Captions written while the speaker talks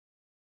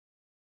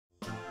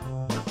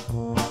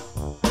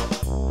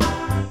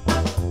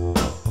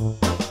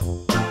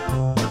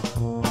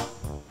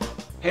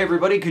Hey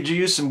everybody, could you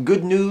use some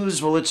good news?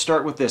 Well, let's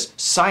start with this.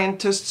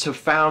 Scientists have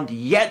found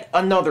yet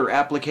another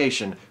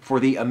application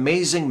for the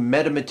amazing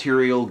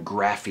metamaterial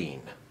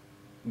graphene.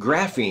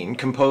 Graphene,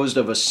 composed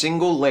of a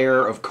single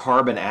layer of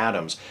carbon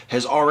atoms,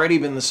 has already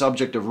been the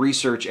subject of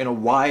research in a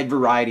wide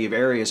variety of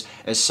areas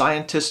as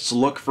scientists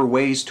look for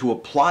ways to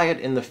apply it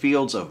in the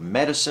fields of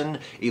medicine,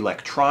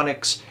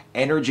 electronics,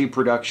 energy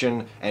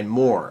production, and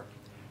more.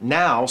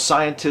 Now,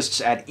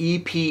 scientists at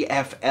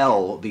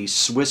EPFL, the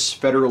Swiss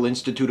Federal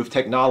Institute of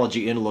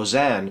Technology in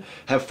Lausanne,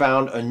 have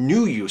found a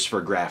new use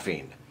for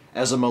graphene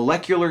as a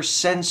molecular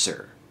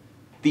sensor.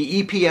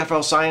 The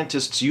EPFL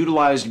scientists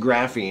utilized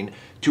graphene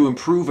to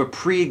improve a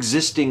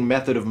pre-existing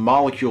method of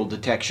molecule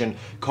detection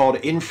called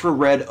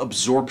infrared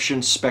absorption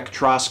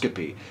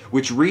spectroscopy,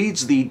 which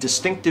reads the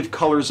distinctive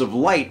colors of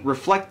light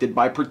reflected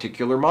by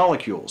particular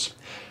molecules.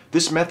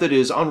 This method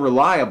is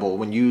unreliable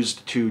when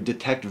used to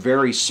detect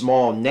very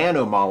small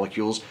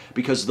nanomolecules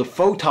because the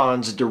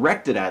photons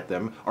directed at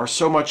them are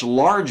so much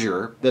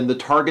larger than the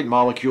target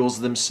molecules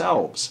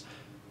themselves.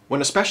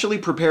 When a specially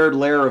prepared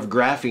layer of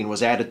graphene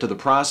was added to the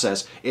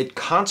process, it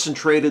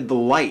concentrated the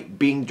light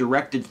being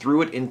directed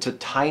through it into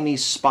tiny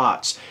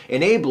spots,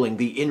 enabling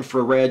the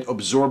infrared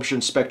absorption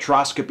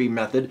spectroscopy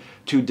method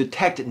to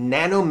detect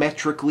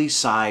nanometrically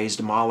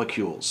sized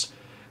molecules.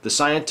 The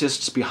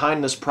scientists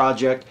behind this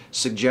project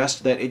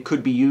suggest that it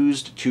could be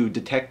used to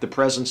detect the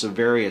presence of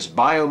various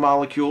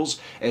biomolecules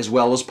as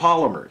well as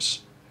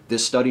polymers.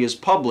 This study is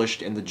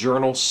published in the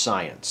journal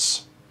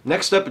Science.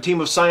 Next up, a team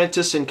of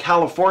scientists in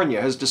California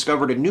has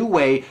discovered a new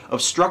way of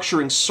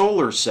structuring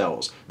solar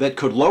cells that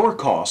could lower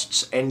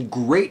costs and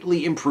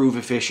greatly improve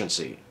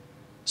efficiency.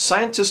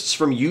 Scientists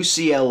from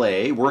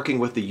UCLA, working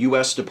with the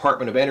U.S.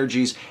 Department of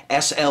Energy's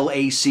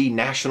SLAC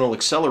National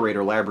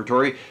Accelerator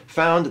Laboratory,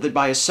 found that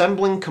by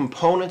assembling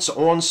components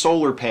on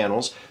solar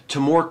panels to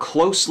more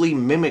closely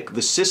mimic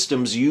the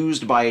systems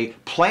used by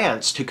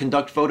plants to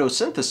conduct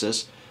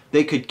photosynthesis,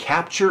 they could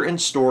capture and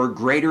store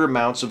greater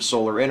amounts of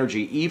solar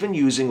energy, even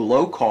using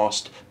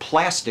low-cost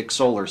plastic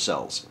solar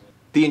cells.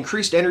 The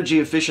increased energy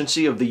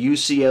efficiency of the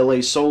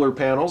UCLA solar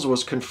panels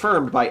was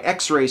confirmed by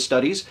X-ray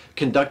studies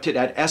conducted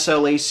at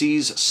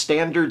SLAC's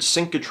Standard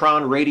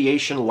Synchrotron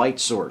Radiation Light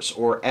Source,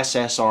 or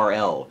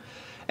SSRL.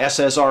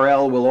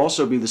 SSRL will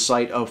also be the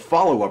site of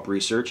follow-up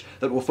research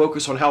that will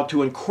focus on how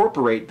to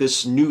incorporate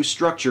this new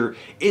structure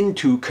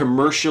into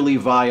commercially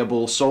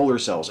viable solar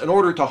cells in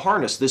order to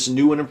harness this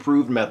new and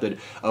improved method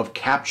of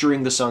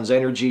capturing the sun's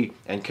energy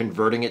and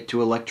converting it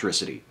to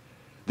electricity.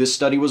 This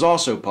study was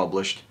also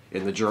published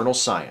in the journal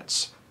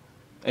Science.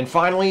 And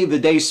finally, the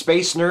day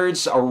space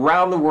nerds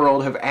around the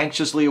world have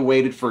anxiously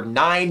awaited for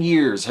 9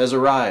 years has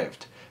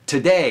arrived.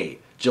 Today,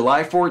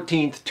 July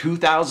 14th,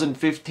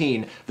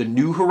 2015, the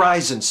New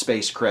Horizons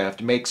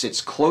spacecraft makes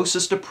its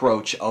closest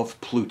approach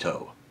of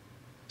Pluto.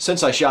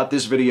 Since I shot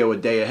this video a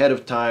day ahead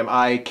of time,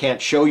 I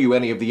can't show you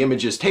any of the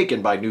images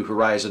taken by New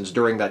Horizons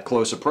during that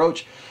close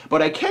approach,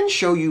 but I can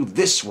show you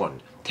this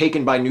one,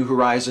 taken by New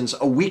Horizons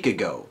a week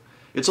ago.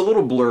 It's a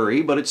little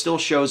blurry, but it still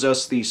shows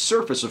us the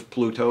surface of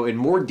Pluto in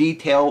more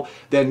detail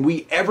than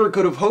we ever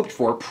could have hoped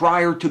for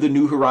prior to the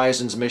New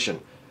Horizons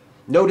mission.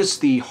 Notice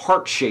the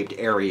heart-shaped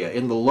area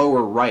in the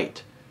lower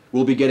right.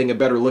 We'll be getting a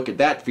better look at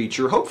that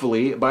feature,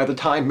 hopefully, by the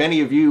time many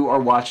of you are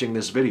watching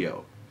this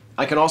video.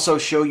 I can also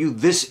show you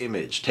this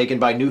image, taken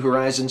by New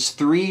Horizons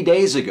 3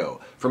 days ago,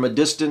 from a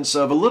distance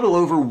of a little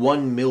over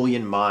 1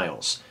 million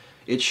miles.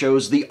 It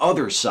shows the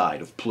other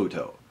side of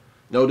Pluto.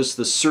 Notice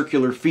the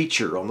circular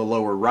feature on the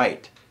lower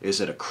right. Is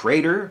it a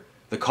crater?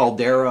 The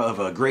caldera of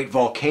a great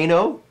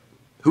volcano?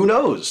 Who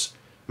knows?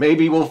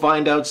 Maybe we'll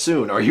find out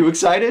soon. Are you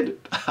excited?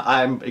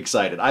 I'm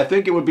excited. I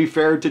think it would be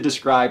fair to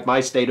describe my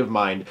state of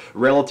mind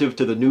relative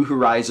to the New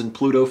Horizon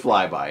Pluto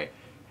flyby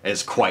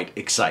as quite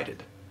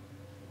excited.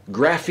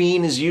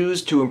 Graphene is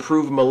used to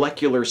improve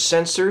molecular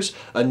sensors.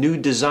 A new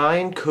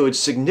design could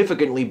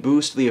significantly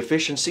boost the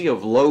efficiency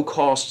of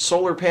low-cost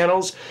solar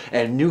panels,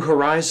 and New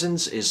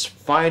Horizons is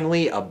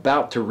finally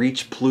about to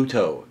reach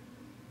Pluto.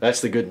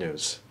 That's the good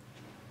news.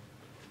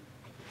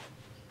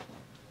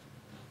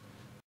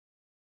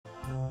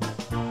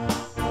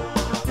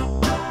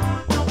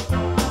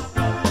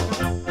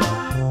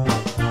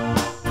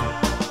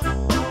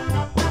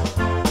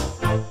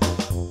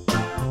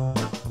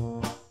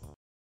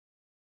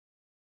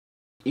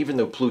 Even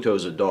though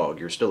Pluto's a dog,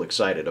 you're still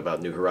excited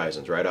about New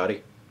Horizons, right,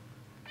 Adi?